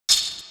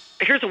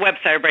here's a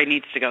website everybody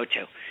needs to go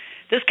to.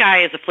 This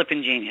guy is a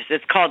flipping genius.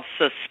 It's called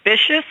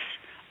Suspicious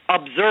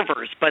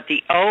Observers, but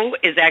the O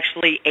is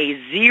actually a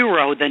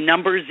 0, the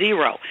number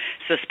 0.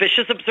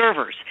 Suspicious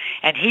Observers.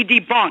 And he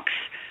debunks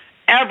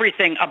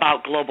everything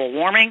about global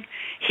warming.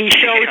 He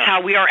shows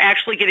how we are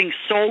actually getting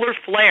solar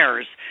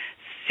flares,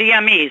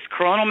 CMEs,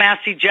 coronal mass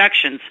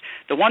ejections.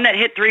 The one that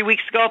hit 3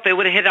 weeks ago, if it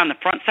would have hit on the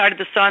front side of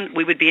the sun,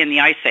 we would be in the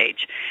ice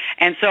age.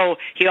 And so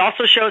he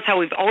also shows how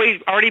we've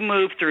already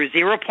moved through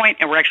 0 point,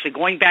 and we're actually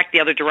going back the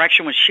other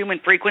direction with Schumann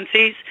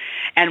frequencies,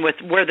 and with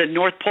where the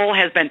North Pole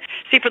has been.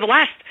 See, for the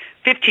last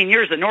 15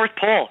 years, the North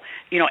Pole,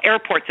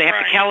 airports they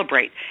have to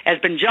calibrate, has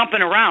been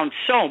jumping around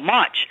so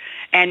much.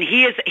 And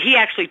he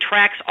actually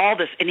tracks all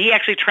this, and he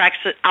actually tracks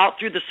it out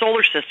through the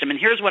solar system. And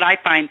here's what I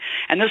find,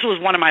 and this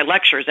was one of my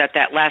lectures at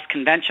that last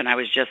convention I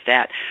was just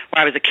at,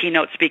 where I was a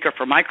keynote speaker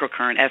for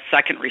microcurrent as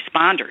second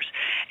responders.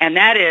 And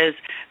that is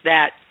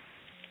that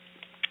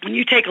when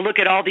you take a look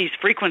at all these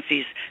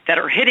frequencies that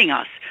are hitting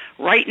us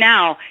right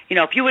now,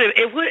 if you would,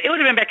 it would have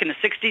been back in the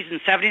 60s and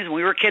 70s when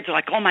we were kids. We're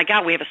like, oh my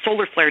God, we have a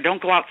solar flare.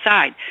 Don't go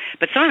outside.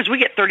 But sometimes we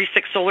get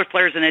 36 solar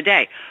flares in a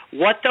day.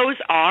 What those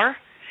are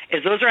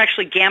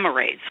actually gamma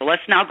rays. So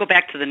let's now go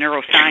back to the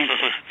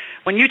neurosciences.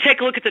 When you take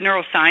a look at the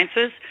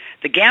neurosciences,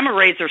 the gamma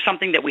rays are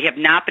something that we have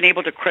not been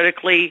able to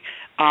critically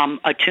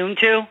attune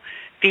to,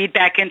 feed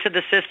back into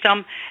the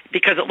system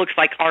because it looks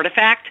like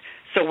artifact.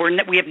 So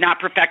we have not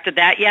perfected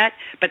that yet.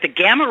 But the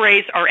gamma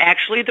rays are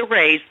actually the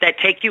rays that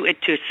take you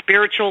into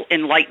spiritual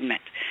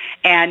enlightenment.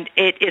 And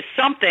it is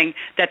something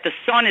that the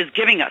sun is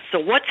giving us. So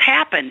what's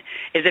happened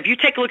is if you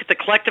take a look at the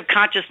collective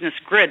consciousness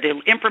grid, the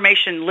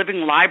information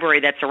living library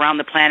that's around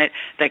the planet,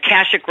 the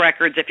Akashic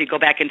records, if you go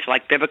back into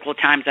like biblical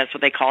times, that's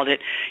what they called it.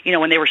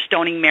 When they were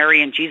stoning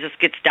Mary and Jesus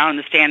gets down in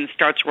the stand and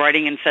starts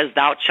writing and says,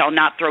 thou shalt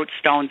not throw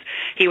stones.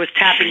 He was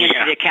tapping into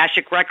the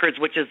Akashic records,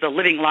 which is the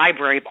living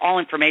library of all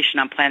information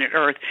on planet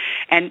Earth.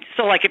 And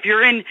so like if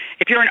you're an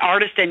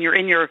artist and you're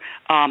in your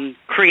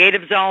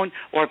creative zone,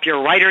 or if you're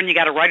a writer and you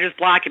got a writer's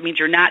block, it means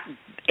you're not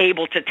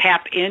able to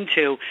tap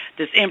into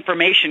this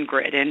information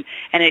grid. And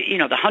it,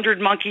 the 100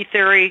 monkey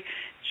theory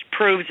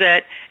proves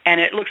it,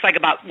 and it looks like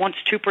about once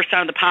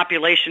 2% of the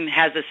population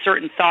has a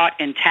certain thought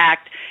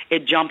intact,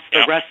 it jumps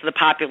the rest of the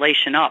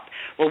population up.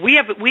 Well, we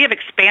have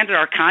expanded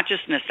our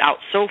consciousness out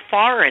so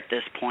far at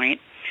this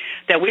point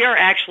that we are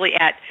actually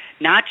at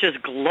not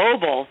just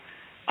global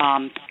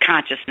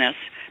consciousness,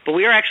 but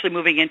we are actually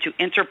moving into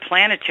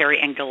interplanetary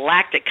and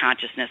galactic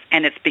consciousness.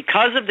 And it's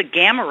because of the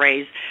gamma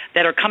rays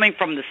that are coming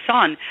from the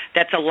sun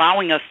that's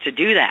allowing us to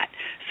do that.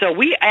 So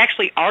we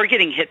actually are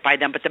getting hit by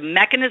them, but the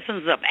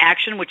mechanisms of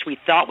action, which we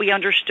thought we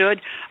understood,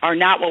 are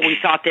not what we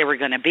thought they were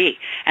going to be.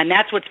 And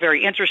that's what's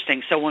very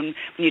interesting. So when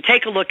you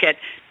take a look at,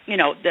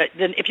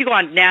 if you go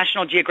on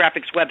National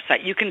Geographic's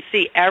website, you can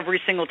see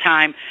every single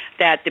time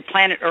that the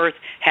planet Earth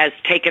has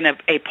taken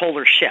a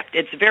polar shift.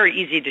 It's very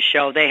easy to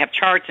show. They have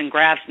charts and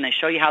graphs, and they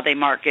show you how they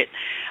mark it.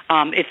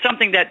 It's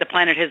something that the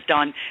planet has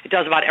done. It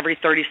does about every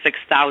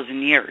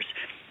 36,000 years.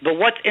 But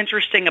what's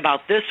interesting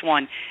about this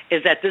one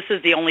is that this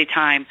is the only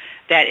time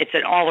that it's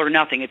an all or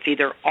nothing. It's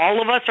either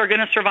all of us are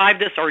going to survive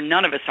this or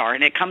none of us are.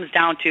 And it comes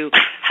down to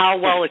how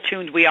well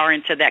attuned we are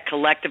into that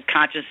collective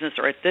consciousness,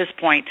 or at this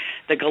point,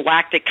 the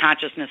galactic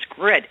consciousness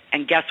grid.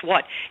 And guess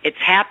what? It's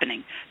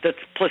happening. The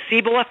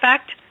placebo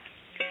effect,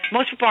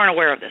 most people aren't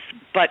aware of this.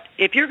 But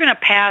if you're going to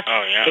pass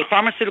a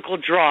pharmaceutical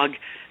drug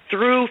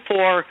through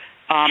for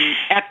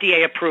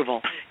FDA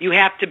approval, you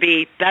have to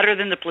be better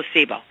than the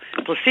placebo.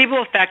 The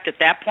placebo effect at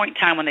that point in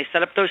time when they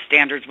set up those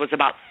standards was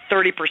about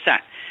 30%,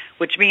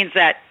 which means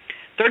that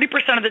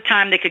 30% of the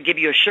time they could give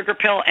you a sugar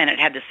pill and it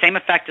had the same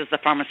effect as the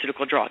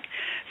pharmaceutical drug.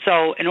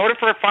 So in order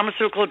for a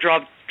pharmaceutical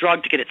drug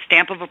to get its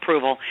stamp of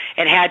approval,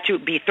 it had to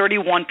be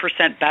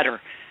 31%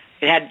 better.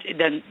 It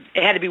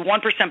had to be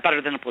 1%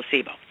 better than a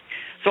placebo.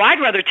 So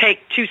I'd rather take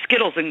 2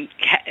 Skittles and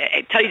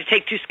tell you to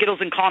take 2 Skittles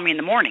and call me in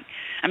the morning.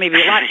 I mean,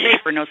 it'd be a lot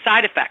safer, no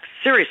side effects,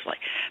 seriously.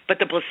 But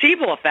the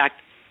placebo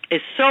effect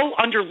is so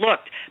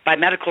underlooked by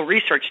medical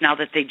research now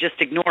that they just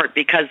ignore it,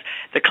 because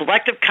the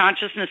collective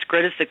consciousness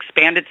grid has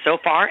expanded so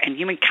far and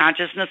human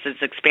consciousness has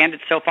expanded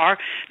so far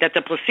that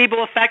the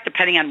placebo effect,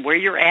 depending on where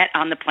you're at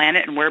on the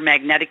planet and where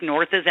magnetic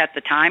north is at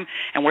the time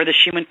and where the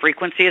Schumann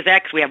frequency is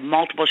at, because we have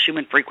multiple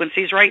Schumann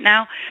frequencies right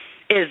now,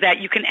 is that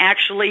you can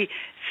actually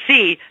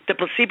see the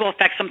placebo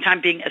effect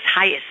sometimes being as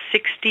high as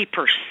 60%.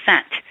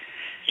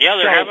 Yeah,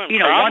 they're having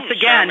problems, once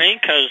again,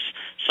 because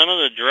some of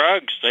the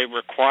drugs, they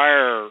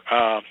require,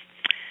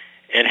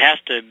 it has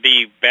to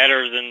be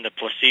better than the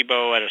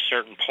placebo at a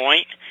certain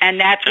point. And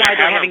that's why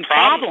they're having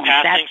problems.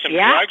 Passing some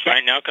drugs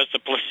right now because the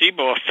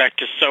placebo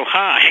effect is so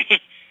high.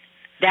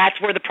 That's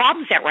where the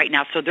problem's at right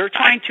now. So they're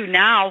trying to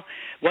now,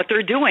 what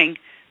they're doing,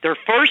 their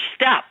first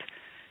step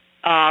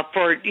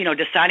for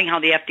deciding how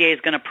the FDA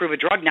is going to approve a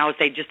drug now is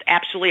they just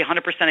absolutely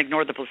 100%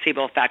 ignore the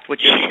placebo effect,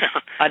 which is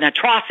an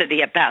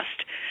atrocity at best.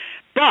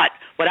 But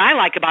what I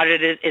like about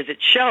it is it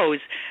shows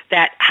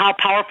that how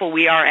powerful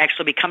we are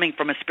actually becoming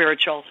from a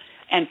spiritual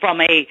and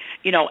from a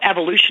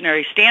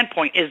evolutionary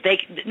standpoint. Is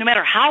no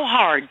matter how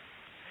hard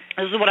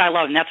This is what I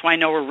love, and that's why I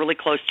know we're really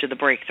close to the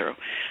breakthrough,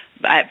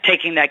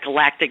 taking that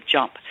galactic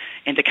jump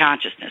into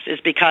consciousness, is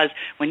because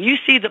when you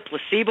see the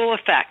placebo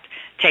effect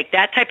take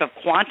that type of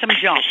quantum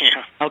jump,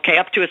 okay,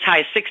 up to as high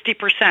as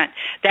 60%,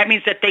 that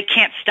means that they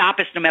can't stop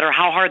us no matter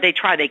how hard they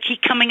try. They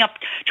keep trying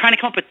to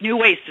come up with new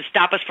ways to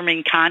stop us from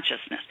being conscious.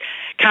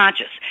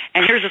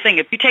 And here's the thing,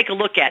 if you take a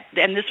look at,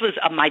 and this was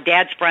my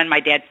dad's friend,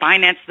 my dad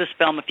financed this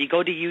film. If you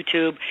go to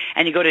YouTube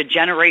and you go to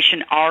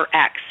Generation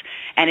RX,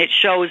 and it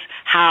shows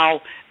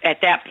how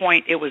at that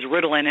point it was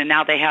Ritalin, and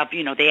now they have,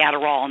 the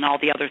Adderall and all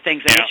the other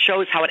things, and it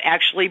shows how it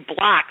actually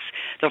blocks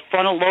the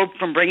frontal lobe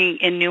from bringing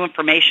in new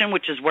information,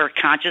 which is where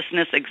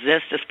consciousness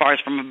exists as far as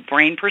from a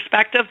brain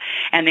perspective,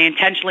 and they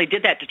intentionally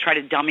did that to try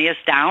to dummy us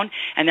down,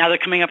 and now they're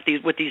coming up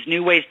with these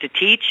new ways to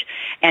teach.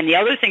 And the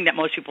other thing that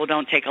most people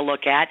don't take a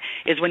look at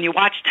is when you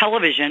watch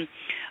television,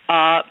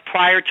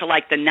 prior to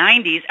like the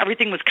 90s,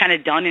 everything was kind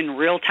of done in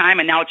real time,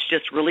 and now it's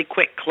just really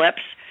quick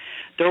clips.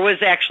 There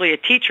was actually a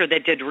teacher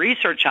that did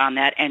research on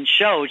that and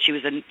showed she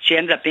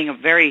ended up being a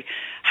very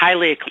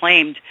highly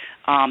acclaimed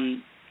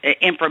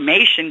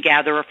information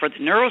gatherer for the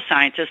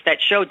neuroscientists, that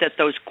showed that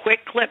those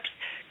quick clips,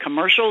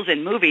 commercials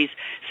and movies,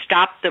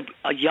 stop the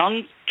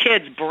young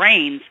kids'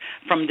 brains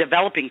from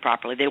developing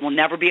properly. They will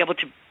never be able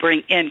to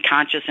bring in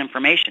conscious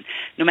information,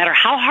 no matter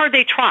how hard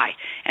they try.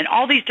 And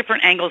all these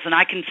different angles, and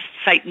I can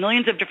cite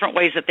millions of different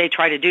ways that they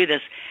try to do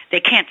this,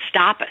 they can't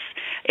stop us.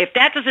 If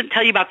that doesn't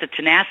tell you about the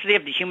tenacity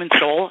of the human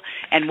soul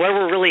and where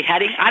we're really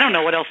heading, I don't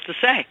know what else to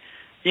say,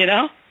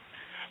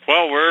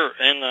 Well, we're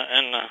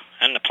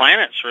and the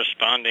planet's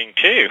responding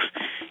too,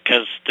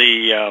 because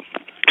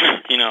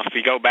if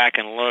you go back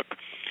and look,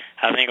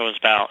 I think it was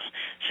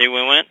we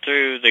went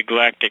through the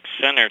Galactic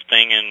Center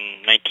thing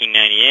in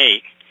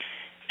 1998,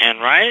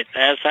 and right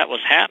as that was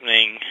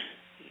happening,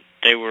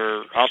 they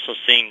were also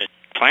seeing the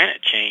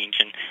planet change,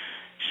 and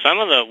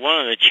one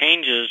of the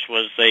changes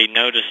was they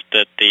noticed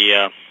that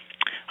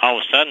all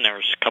of a sudden there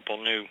was a couple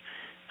new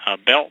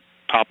belt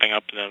popping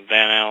up in the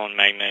Van Allen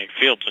magnetic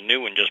fields. A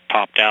new one just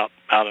popped out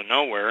of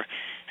nowhere.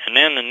 And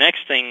then the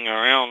next thing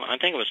around, I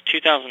think it was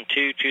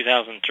 2002,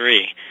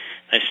 2003,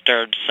 they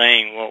started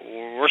saying, well,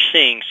 we're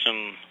seeing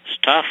some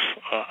stuff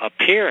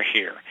appear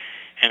here.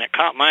 And it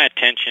caught my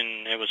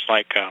attention. It was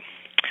like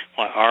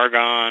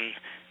argon,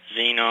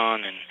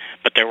 xenon,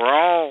 but they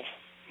were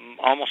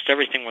almost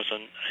everything was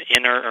an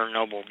inert or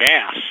noble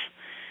gas.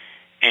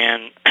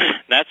 And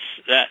that.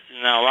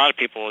 Now, a lot of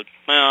people would,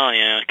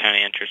 it's kind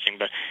of interesting,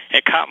 but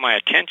it caught my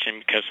attention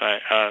because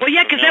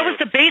because that was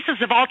the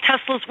basis of all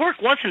Tesla's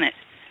work, wasn't it?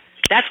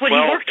 That's what he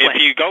worked with. Well,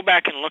 if you go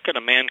back and look at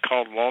a man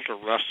called Walter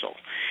Russell,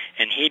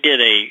 and he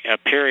did a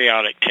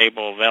periodic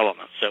table of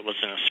elements that was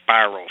in a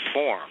spiral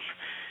form,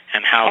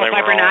 and how they were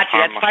all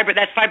Fibonacci.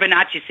 That's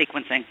Fibonacci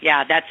sequencing.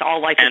 Yeah, that's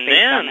all life is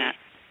based on that.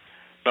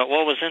 But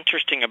what was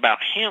interesting about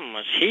him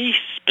was he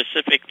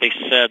specifically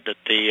said that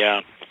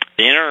the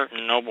inert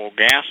and noble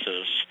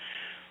gases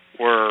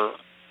were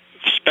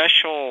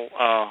special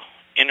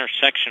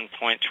intersection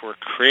points where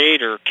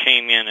Creator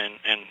came in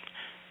and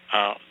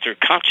through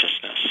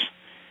consciousness.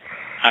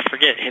 I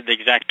forget his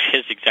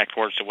exact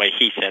words the way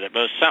he said it, but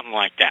it was something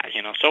like that,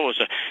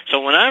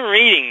 So when I'm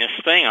reading this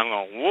thing, I'm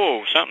going,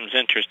 whoa, something's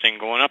interesting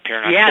going up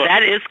here. And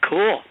that is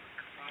cool.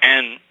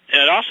 And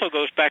it also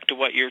goes back to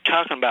what you were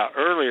talking about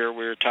earlier.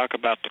 We were talking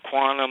about the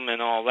quantum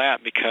and all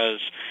that, because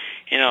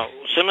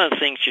some of the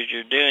things that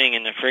you're doing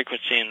in the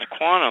frequency and the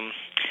quantum,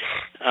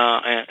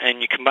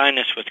 and you combine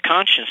this with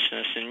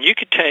consciousness, and you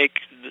could take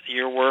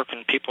your work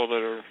and people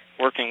that are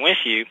working with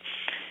you,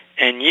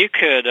 and you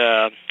could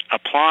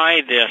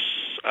apply this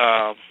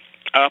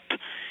up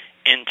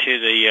into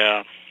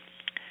the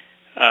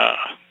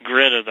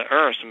grid of the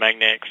Earth, the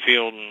magnetic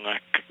field and the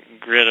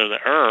grid of the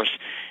Earth,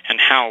 and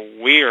how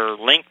we're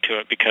linked to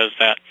it, because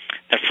the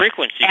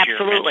frequencies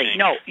you're mentioning.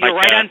 No, you're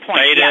right on point.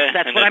 Beta, yes,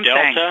 that's and what I'm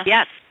delta.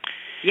 saying.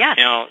 Yes.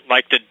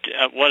 Like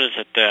what is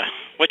it?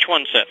 Which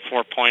one's that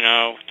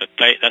 4.0?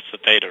 That's the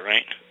theta,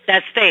 right?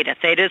 That's theta.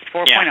 Theta is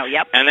 4.0.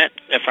 Yep. And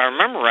if I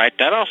remember right,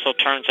 that also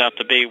turns out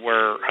to be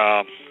where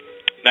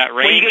that range.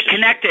 Where you get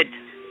connected.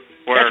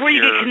 That's where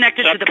you get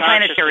connected to the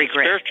planetary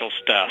grid. Spiritual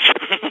stuff.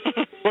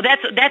 Well,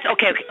 that's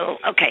okay.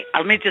 Okay,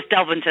 let me just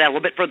delve into that a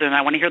little bit further, and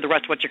I want to hear the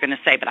rest of what you're going to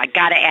say. But I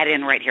got to add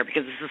in right here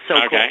because this is so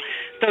cool.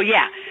 So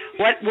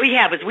what we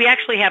have is we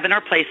actually have in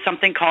our place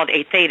something called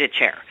a theta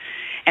chair,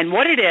 and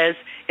what it is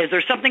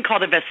there's something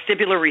called a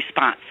vestibular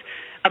response.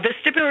 A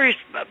vestibular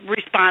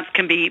response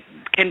can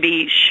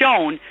be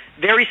shown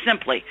very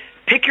simply.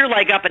 Pick your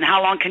leg up and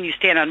how long can you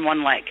stand on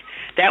one leg.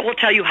 That will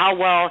tell you how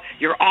well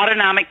your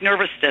autonomic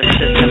nervous system,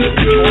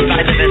 controlled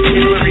by the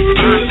vestibular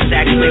response, is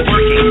actually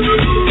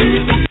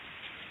working.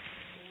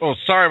 Oh,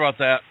 sorry about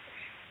that.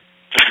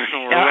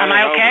 Am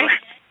I okay?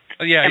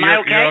 Yeah, I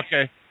okay? You're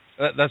okay.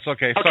 That's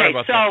okay. Sorry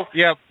about that.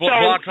 Yeah,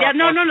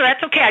 no,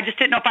 that's okay. I just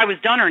didn't know if I was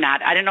done or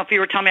not. I didn't know if you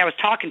were telling me I was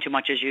talking too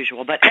much as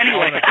usual. But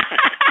anyway.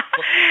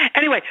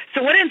 Anyway,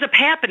 so what ends up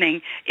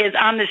happening is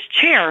on this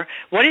chair,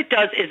 what it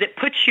does is it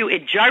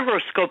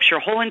gyroscopes your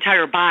whole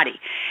entire body.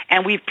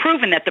 And we've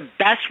proven that the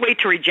best way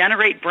to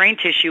regenerate brain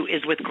tissue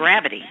is with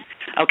gravity.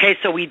 Okay,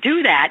 so we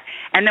do that,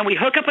 and then we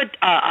hook up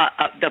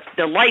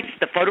the lights,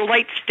 the photo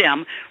light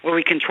stem, where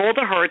we control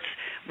the hertz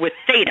with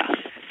theta.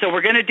 So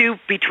we're going to do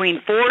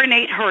between 4 and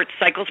 8 hertz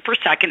cycles per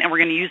second, and we're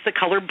going to use the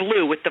color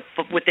blue with the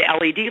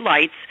LED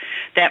lights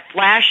that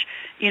flash,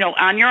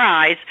 on your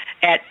eyes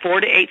at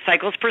 4 to 8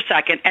 cycles per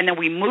second, and then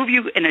we move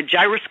you in a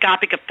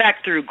gyroscopic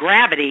effect through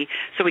gravity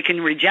so we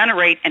can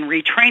regenerate and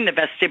retrain the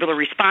vestibular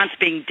response,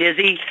 being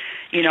dizzy,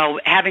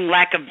 having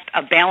lack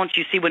of balance.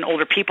 You see when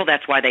older people,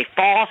 that's why they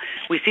fall.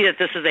 We see that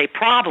this is a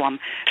problem.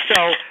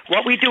 So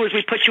what we do is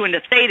we put you into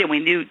theta. We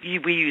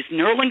use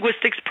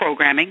neurolinguistics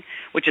programming,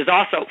 which is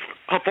also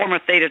a form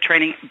of theta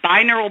training,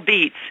 binaural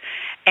beats,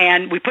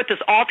 and we put this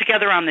all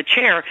together on the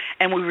chair,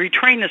 and we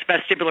retrain this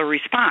vestibular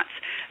response.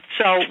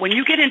 So when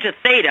you get into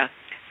theta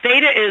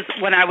is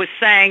when I was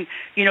saying,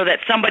 that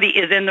somebody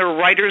is in their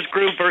writer's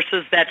groove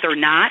versus that they're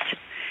not.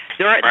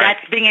 Right.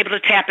 That's being able to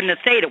tap into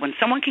theta. When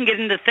someone can get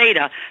into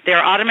theta, they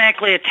are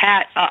automatically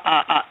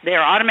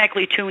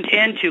tuned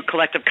into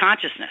collective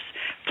consciousness,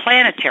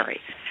 planetary.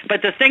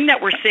 But the thing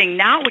that we're seeing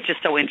now, which is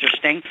so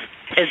interesting,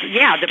 is,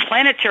 the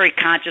planetary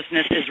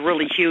consciousness is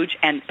really huge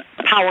and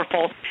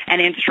powerful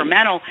and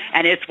instrumental,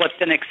 and it's what's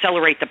going to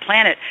accelerate the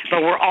planet.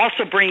 But we're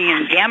also bringing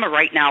in gamma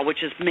right now,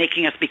 which is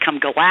making us become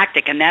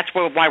galactic, and that's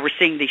why we're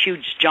seeing the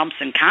huge jumps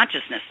in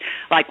consciousness,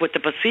 like with the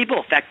placebo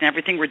effect and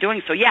everything we're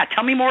doing. So,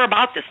 tell me more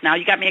about this now.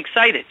 You got me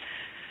excited.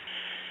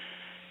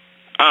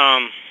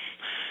 The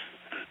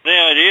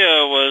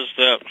idea was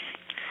that,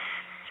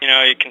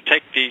 you can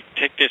take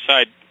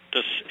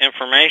this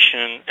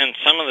information, and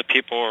some of the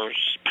people are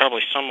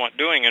probably somewhat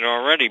doing it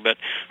already, but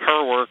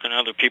her work and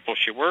other people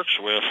she works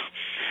with,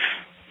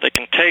 they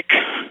can take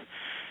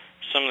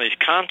some of these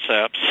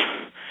concepts,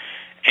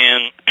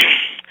 and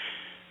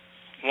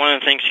one of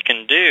the things you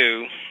can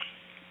do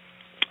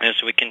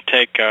is we can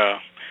take the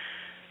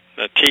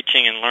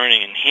teaching and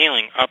learning and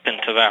healing up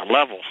into that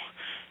level.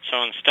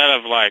 So instead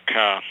of like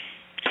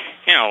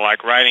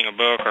writing a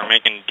book or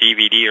making a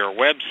DVD or a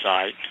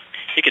website,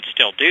 you could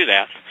still do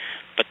that.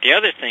 But the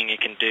other thing you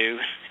can do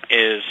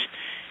is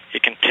you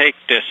can take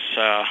this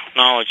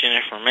knowledge and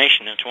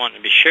information that's wanting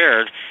to be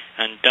shared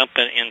and dump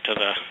it into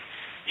the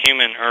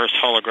human Earth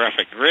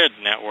holographic grid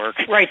network.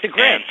 Right, the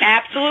grid.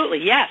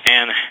 Absolutely, yes.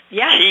 And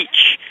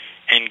teach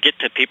and get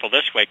to people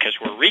this way, because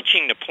we're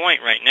reaching the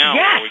point right now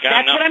where we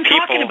got enough people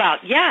talking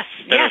about. Yes,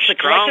 that are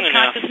strong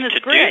enough to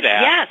grid. do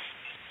that. Yes.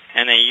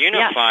 And they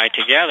unify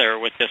together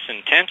with this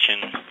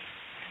intention,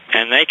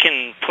 and they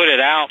can put it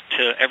out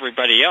to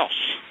everybody else.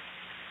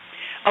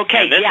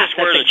 Okay, and this is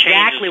where the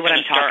exactly change is going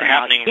to start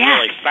about. happening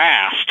really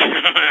fast.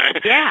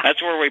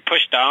 That's where we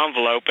push the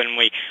envelope, and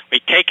we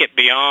take it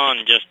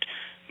beyond just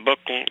book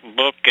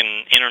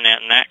and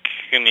internet and that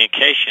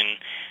communication,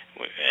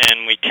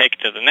 and we take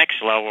it to the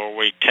next level.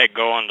 We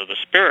go on to the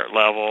spirit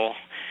level,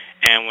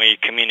 and we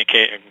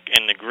communicate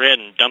in the grid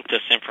and dump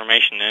this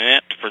information in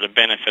it for the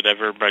benefit of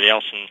everybody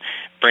else and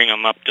bring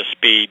them up to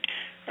speed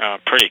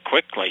pretty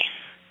quickly.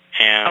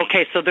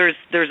 Okay, so there's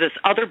this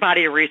other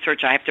body of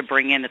research I have to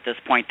bring in at this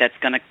point that's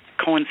going to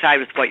coincide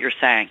with what you're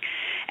saying.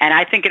 And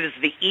I think it is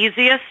the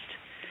easiest,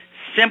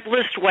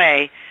 simplest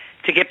way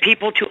to get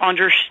people to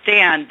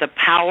understand the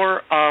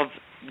power of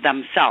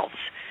themselves.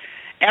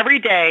 Every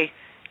day,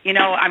 we're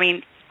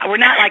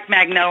not like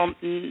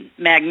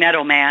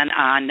Magneto Man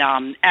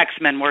on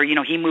X-Men where,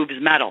 he moves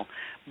metal.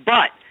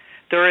 But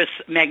there is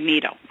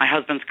Magneto. My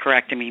husband's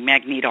correcting me.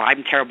 Magneto.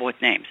 I'm terrible with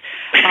names.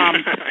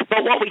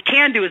 But what we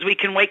can do is we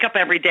can wake up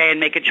every day and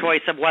make a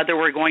choice of whether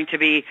we're going to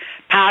be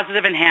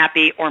positive and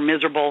happy or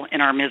miserable in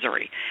our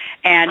misery.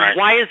 And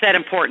why is that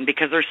important?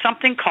 Because there's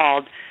something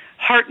called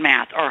heart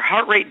math or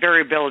heart rate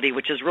variability,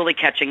 which is really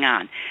catching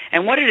on.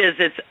 And what it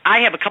is,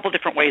 I have a couple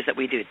different ways that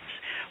we do this.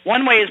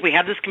 One way is we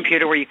have this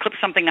computer where you clip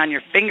something on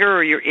your finger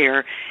or your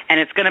ear, and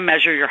it's going to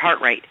measure your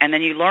heart rate. And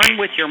then you learn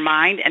with your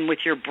mind and with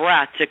your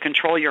breath to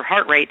control your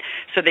heart rate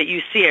so that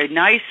you see a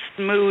nice,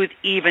 smooth,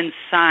 even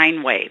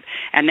sine wave.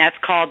 And that's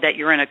called that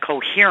you're in a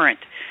coherent,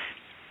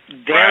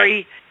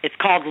 it's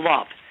called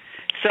love.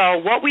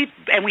 So we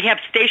have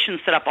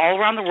stations set up all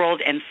around the world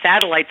and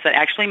satellites that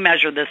actually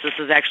measure this. This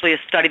is actually a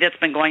study that's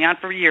been going on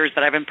for years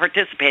that I've been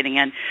participating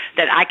in,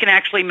 that I can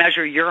actually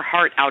measure your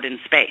heart out in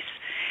space.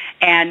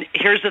 And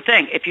here's the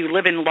thing. If you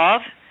live in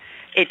love,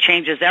 it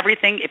changes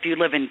everything. If you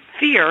live in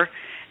fear,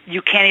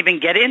 you can't even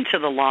get into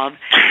the love.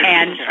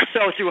 And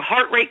so through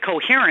heart rate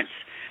coherence,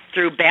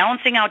 through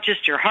balancing out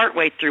just your heart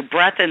rate through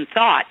breath and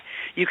thought,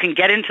 you can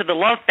get into the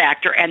love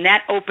factor, and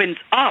that opens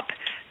up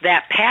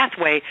that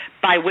pathway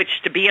by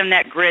which to be in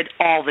that grid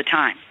all the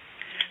time.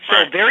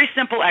 So very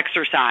simple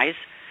exercise,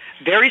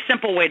 very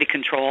simple way to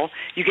control.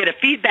 You get a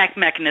feedback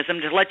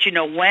mechanism to let you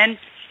know when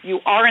you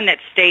are in that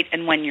state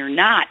and when you're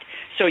not.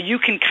 So you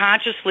can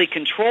consciously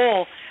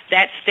control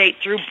that state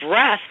through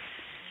breath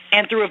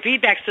and through a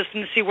feedback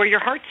system to see where your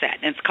heart's at.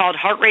 And it's called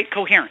heart rate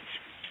coherence.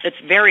 It's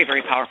very,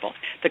 very powerful.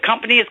 The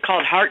company is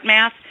called Heart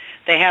Math.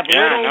 They have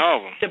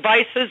little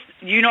devices.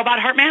 You know about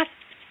HeartMath?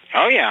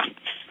 Oh, yeah.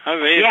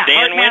 It's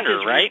Dan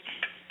Winter, right?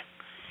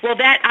 Well,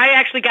 I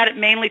actually got it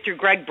mainly through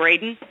Greg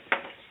Braden.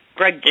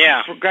 Greg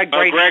Braden. Greg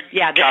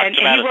and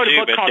he wrote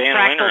a book called Dan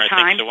Fractal Winter, Time.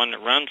 I think, is the one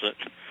that runs it.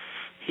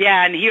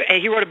 Yeah, and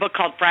he wrote a book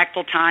called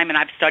Fractal Time, and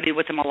I've studied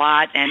with him a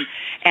lot.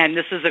 And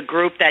this is a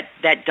group that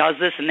does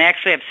this, and they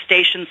actually have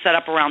stations set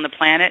up around the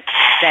planet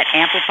that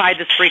amplify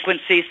this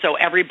frequency, so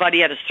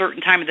everybody at a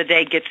certain time of the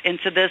day gets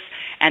into this,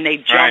 and they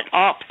jump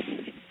up.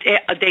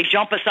 They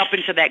jump us up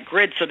into that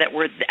grid so that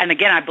and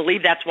again, I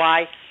believe that's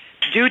why,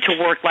 due to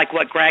work like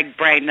what Greg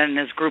Braden and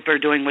his group are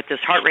doing with this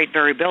heart rate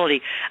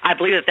variability, I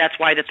believe that's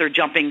why that they're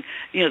jumping,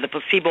 the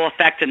placebo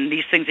effect and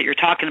these things that you're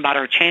talking about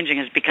are changing,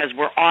 is because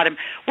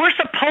we're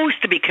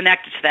supposed to be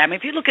connected to them.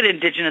 If you look at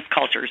indigenous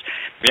cultures,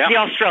 the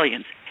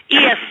Australians,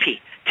 ESP,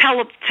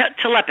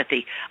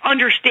 telepathy,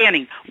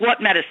 understanding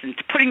what medicine,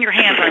 putting your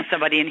hands on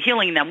somebody and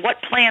healing them,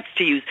 what plants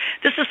to use.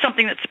 This is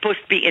something that's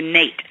supposed to be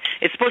innate.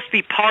 It's supposed to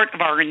be part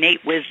of our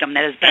innate wisdom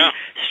that has been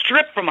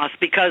stripped from us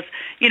because,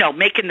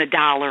 making the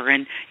dollar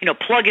and,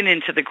 plugging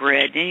into the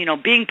grid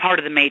and, being part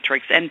of the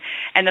matrix. And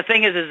the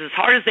thing is as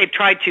hard as they've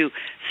tried to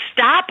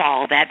stop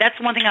all that, that's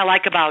one thing I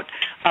like about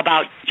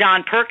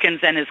John Perkins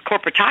and his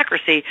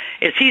corporatocracy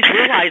is he's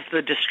realized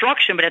the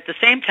destruction, but at the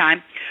same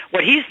time,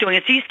 what he's doing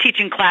is he's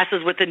teaching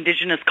classes with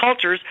indigenous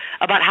cultures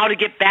about how to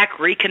get back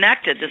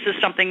reconnected. This is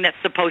something that's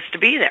supposed to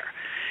be there.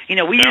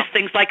 We use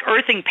things like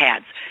earthing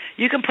pads.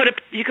 You can put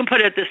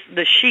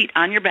the sheet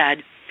on your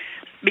bed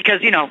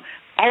because,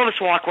 all of us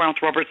walk around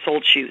with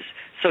rubber-soled shoes.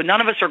 So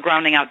none of us are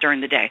grounding out during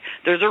the day.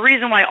 There's a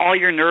reason why all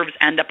your nerves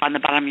end up on the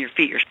bottom of your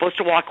feet. You're supposed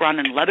to walk around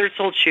in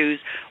leather-soled shoes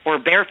or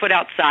barefoot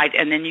outside,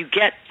 and then you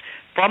get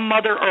from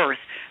Mother Earth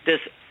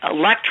this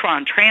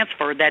electron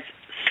transfer that's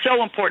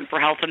so important for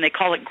health, and they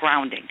call it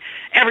grounding.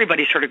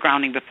 Everybody's heard of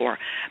grounding before.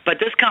 But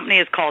this company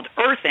is called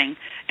Earthing,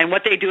 and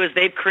what they do is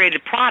they've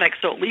created products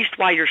so at least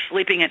while you're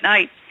sleeping at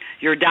night,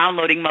 you're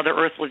downloading Mother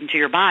Earth into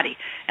your body.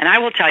 And I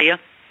will tell you,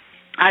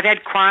 I've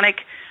had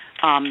chronic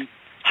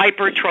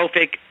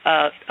hypertrophic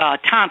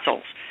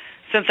tonsils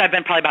since I've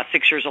been probably about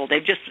 6 years old.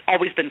 They've just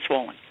always been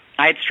swollen.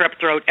 I had strep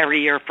throat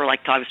every year for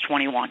till I was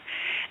 21.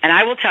 And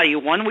I will tell you,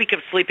 1 week of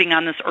sleeping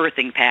on this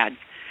earthing pad,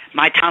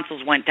 my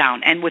tonsils went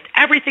down. And with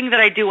everything that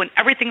I do and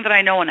everything that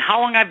I know and how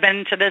long I've been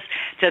into this,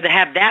 to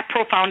have that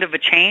profound of a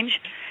change,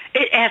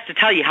 it has to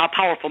tell you how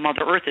powerful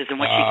Mother Earth is and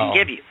what she can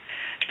give you.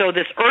 So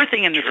this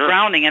earthing and this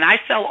grounding, and I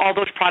sell all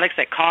those products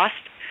at cost,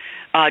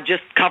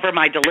 just cover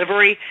my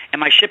delivery and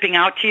my shipping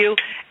out to you.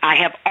 I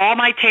have all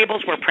my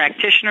tables where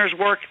practitioners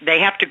work.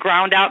 They have to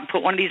ground out and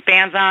put one of these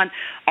bands on.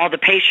 All the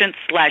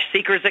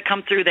patients/seekers that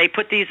come through, they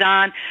put these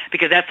on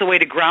because that's the way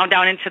to ground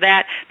down into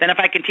that. Then if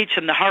I can teach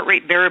them the heart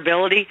rate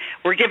variability,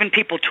 we're giving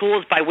people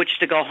tools by which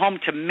to go home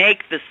to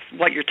make this,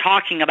 what you're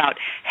talking about,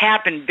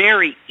 happen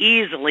very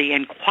easily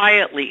and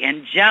quietly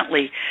and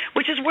gently,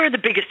 which is where the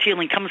biggest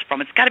healing comes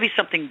from. It's got to be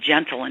something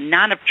gentle and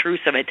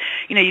non-obtrusive.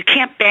 You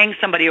can't bang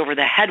somebody over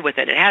the head with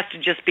it. It has to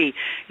just be,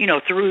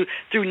 through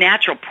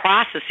natural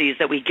processes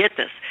that we get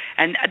this.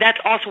 And that's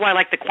also why I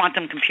like the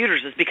quantum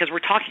computers, is because we're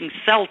talking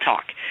cell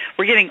talk.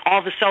 We're getting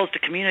all the cells to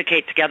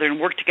communicate together and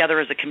work together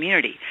as a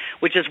community,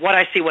 which is what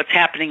I see what's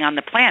happening on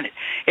the planet.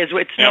 It's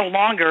no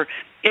longer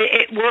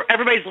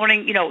everybody's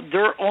learning,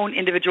 their own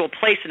individual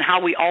place and how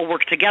we all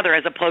work together,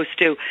 as opposed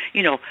to,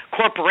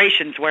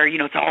 corporations where,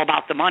 it's all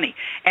about the money.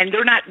 And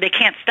they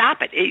can't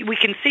stop it. We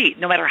can see,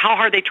 no matter how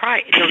hard they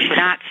try, they're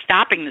not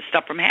stopping this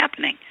stuff from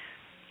happening.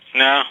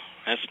 No,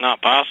 it's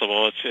not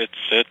possible.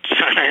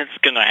 It's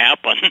going to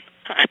happen.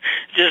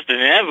 Just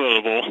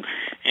inevitable.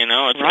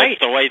 It's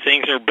the way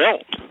things are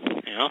built.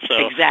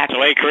 So exactly. It's the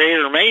way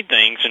Creator made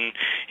things, and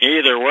you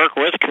either work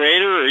with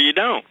Creator or you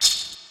don't.